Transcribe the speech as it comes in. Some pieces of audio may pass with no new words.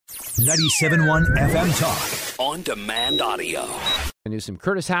97.1 FM Talk. On demand audio. Newsom.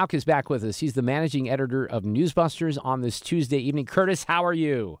 Curtis Houck is back with us. He's the managing editor of Newsbusters on this Tuesday evening. Curtis, how are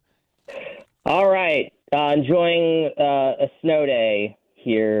you? All right. Enjoying a snow day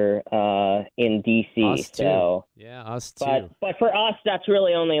here in D.C. Us too. So, yeah, us too. But for us, that's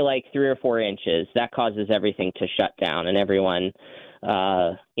really only like 3 or 4 inches. That causes everything to shut down, and everyone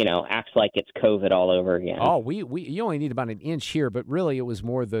acts like it's COVID all over again. Oh, you only need about an inch here, but really it was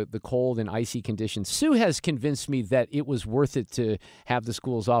more the cold and icy conditions. Sue has convinced me that it was worth it to have the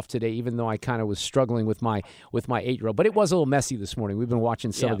schools off today, even though I kind of was struggling with my 8-year-old. But it was a little messy this morning. We've been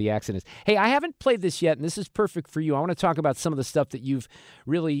watching some of the accidents. Hey, I haven't played this yet, and this is perfect for you. I want to talk about some of the stuff that you've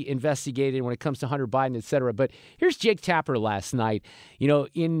really investigated when it comes to Hunter Biden, et cetera. But here's Jake Tapper last night,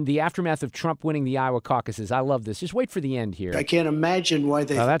 in the aftermath of Trump winning the Iowa caucuses. I love this. Just wait for the end here. I can't imagine why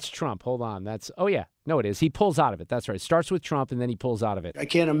they... Oh, that's Trump. Hold on. No, it is. He pulls out of it. That's right. Starts with Trump, and then he pulls out of it. I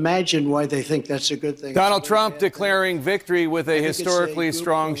can't imagine why they think that's a good thing. Donald Trump declaring victory with a historically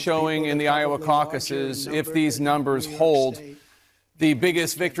strong showing in the Iowa caucuses. If these numbers hold, the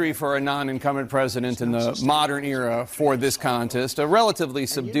biggest victory for a non-incumbent president in the modern era for this contest. A relatively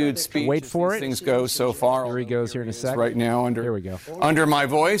subdued speech. Wait for it. Things go so far. Here he goes here in a sec. Right now, here we go. Under my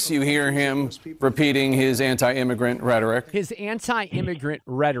voice, you hear him repeating his anti-immigrant rhetoric. His anti-immigrant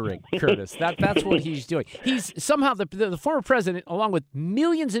rhetoric, Curtis. That's what he's doing. He's somehow the former president, along with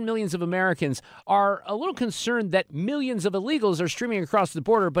millions and millions of Americans, are a little concerned that millions of illegals are streaming across the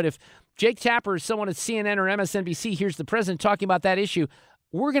border. But if Jake Tapper, someone at CNN or MSNBC, hears the president talking about that issue,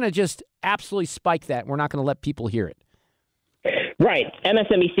 we're going to just absolutely spike that. We're not going to let people hear it. Right.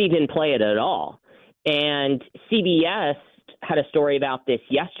 MSNBC didn't play it at all. And CBS had a story about this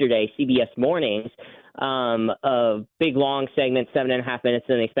yesterday, CBS Mornings, a big, long segment, 7.5 minutes,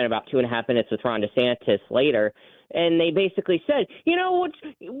 and they spent about 2.5 minutes with Ron DeSantis later. And they basically said,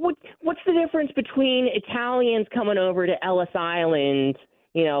 what's the difference between Italians coming over to Ellis Island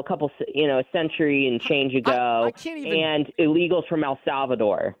a century and change ago, and illegals from El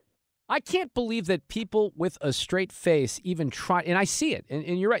Salvador? I can't believe that people with a straight face even try, and I see it,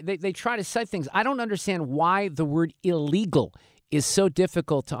 and you're right, they try to cite things. I don't understand why the word illegal is so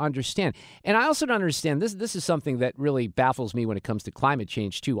difficult to understand. And I also don't understand, this is something that really baffles me when it comes to climate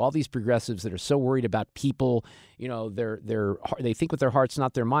change, too. All these progressives that are so worried about people, they think with their hearts,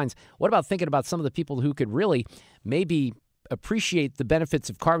 not their minds. What about thinking about some of the people who could really maybe appreciate the benefits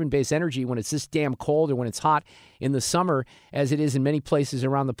of carbon-based energy when it's this damn cold or when it's hot in the summer, as it is in many places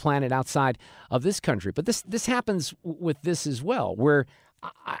around the planet outside of this country? But this happens with this as well, where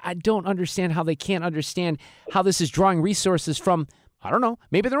I don't understand how they can't understand how this is drawing resources from, I don't know,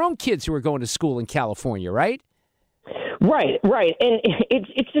 maybe their own kids who are going to school in California, right? Right. And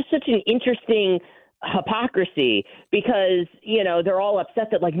it's just such an interesting hypocrisy because, they're all upset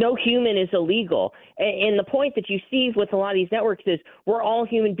that, no human is illegal. And the point that you see with a lot of these networks is we're all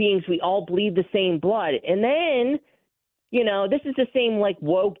human beings. We all bleed the same blood. And then, this is the same,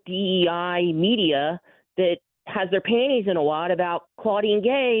 woke DEI media that has their panties in a wad about Claudine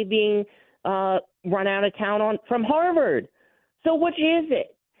Gay being run out of town from Harvard. So which is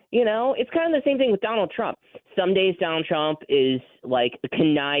it? It's kind of the same thing with Donald Trump. Some days Donald Trump is like a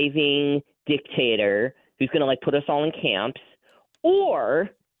conniving dictator who's going to put us all in camps, or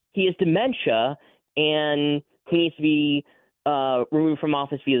he has dementia and he needs to be removed from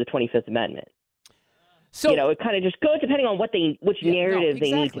office via the 25th Amendment. So it kind of just goes depending on which narrative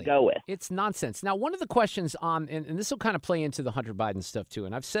they need to go with. It's nonsense. Now, one of the questions on, and this will kind of play into the Hunter Biden stuff too,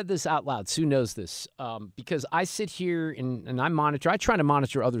 and I've said this out loud. Sue knows this because I sit here and I try to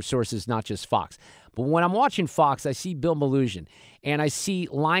monitor other sources, not just Fox. But when I'm watching Fox, I see Bill Melugin, and I see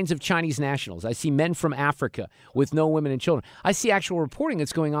lines of Chinese nationals. I see men from Africa with no women and children. I see actual reporting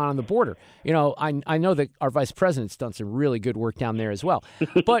that's going on the border. I know that our vice president's done some really good work down there as well.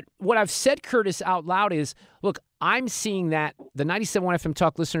 But what I've said, Curtis, out loud is, look, I'm seeing that. The 97.1 FM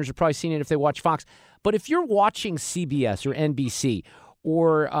Talk listeners are probably seeing it if they watch Fox. But if you're watching CBS or NBC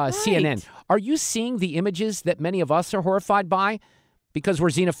or CNN, are you seeing the images that many of us are horrified by because we're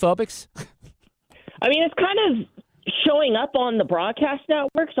xenophobics? I mean, it's kind of showing up on the broadcast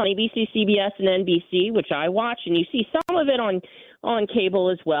networks on ABC, CBS, and NBC, which I watch, and you see some of it on cable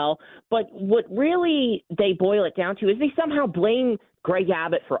as well. But what really they boil it down to is they somehow blame Greg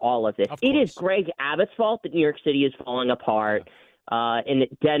Abbott for all of this. It is Greg Abbott's fault that New York City is falling apart. In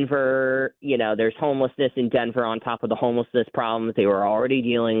Denver, there's homelessness in Denver on top of the homelessness problems they were already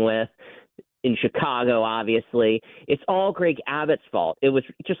dealing with. In Chicago, obviously, it's all Greg Abbott's fault. It was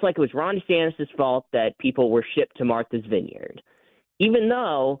just like it was Ron DeSantis' fault that people were shipped to Martha's Vineyard. even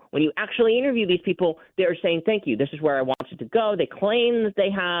though when you actually interview these people, they're saying, thank you, this is where I wanted to go. They claim that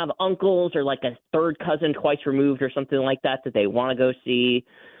they have uncles or like a third cousin twice removed or something like that they want to go see.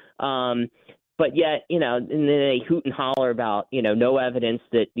 But yet, and then they hoot and holler about, no evidence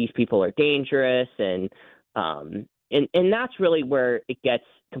that these people are dangerous. And that's really where it gets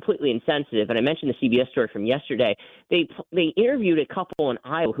completely insensitive. And I mentioned the CBS story from yesterday. They interviewed a couple in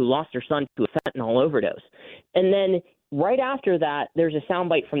Iowa who lost their son to a fentanyl overdose. And then right after that, there's a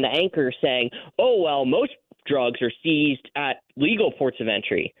soundbite from the anchor saying, oh, well, most drugs are seized at legal ports of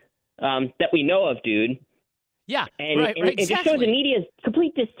entry that we know of, dude. Yeah, and right, it just shows the media's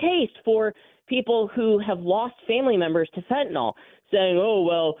complete distaste for people who have lost family members to fentanyl, saying, oh,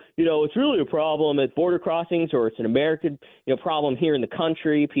 well, it's really a problem at border crossings, or it's an American problem here in the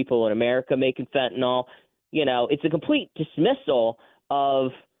country, people in America making fentanyl. It's a complete dismissal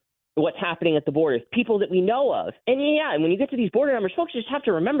of what's happening at the border, people that we know of. And and when you get to these border numbers, folks just have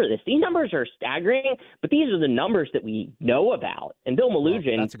to remember this. These numbers are staggering, but these are the numbers that we know about. And Bill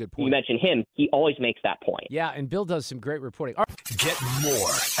Malugin, that's a good point. You mentioned him, he always makes that point. Yeah, and Bill does some great reporting. Get more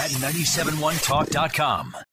at 971talk.com.